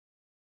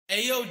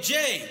Hey, yo,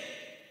 Jay,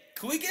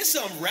 can we get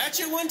some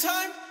ratchet one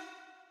time?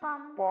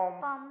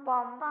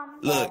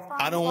 Look,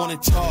 I don't wanna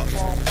talk.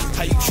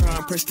 How you try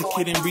and press the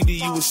kid and read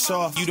it, you was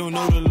soft. You don't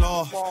know the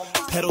law.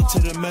 Pedal to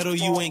the metal,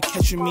 you ain't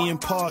catching me in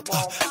park.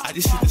 I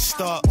just hit the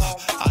stop.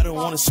 I don't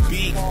wanna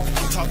speak.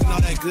 I'm talking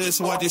all that good,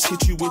 so I just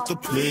hit you with the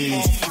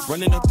please.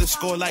 Running up the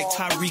score like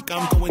Tyreek,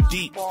 I'm going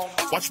deep.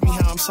 Watch me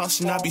how I'm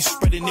saucing, I be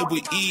spreading it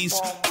with ease.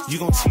 You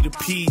gon' see the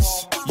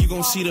peace. You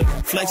gon' see the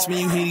flex when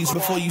you hear these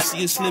before you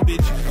see a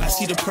slippage. I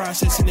see the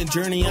process and the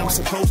journey I'm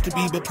supposed to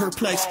be, but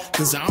perplexed.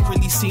 Cause I don't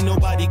really see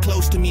nobody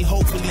close to me.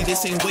 Hopefully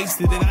this ain't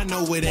wasted and I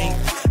know it ain't.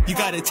 You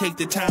gotta take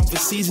the time for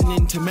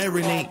seasoning to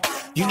marinate.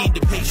 You need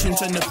the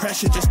patience under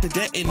pressure just to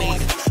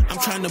detonate. I'm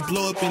trying to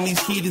blow up and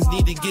these heathens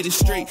need to get it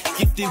straight.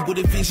 Gifted with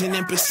a vision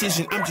and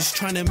precision, I'm just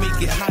trying to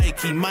make it high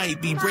key.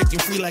 Might be breaking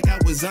free like I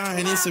was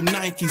iron in some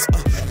Nikes.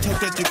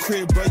 Tucked at the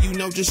crib, bro, you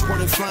know just where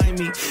to find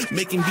me.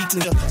 Making beats in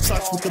the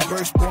socks with the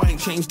burst, boy, I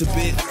ain't changed a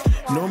bit.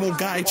 Normal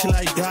guy till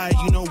I die,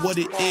 you know what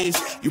it is.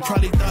 You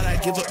probably thought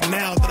I'd give up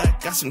now that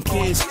I got some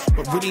kids,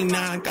 but really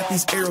now I got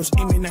these arrows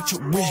aiming at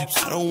your ribs.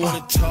 I don't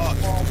wanna talk.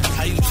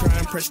 How you try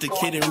and press the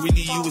kid and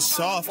really you was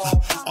soft.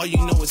 All you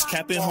know is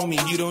capping, homie,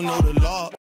 you don't know the law.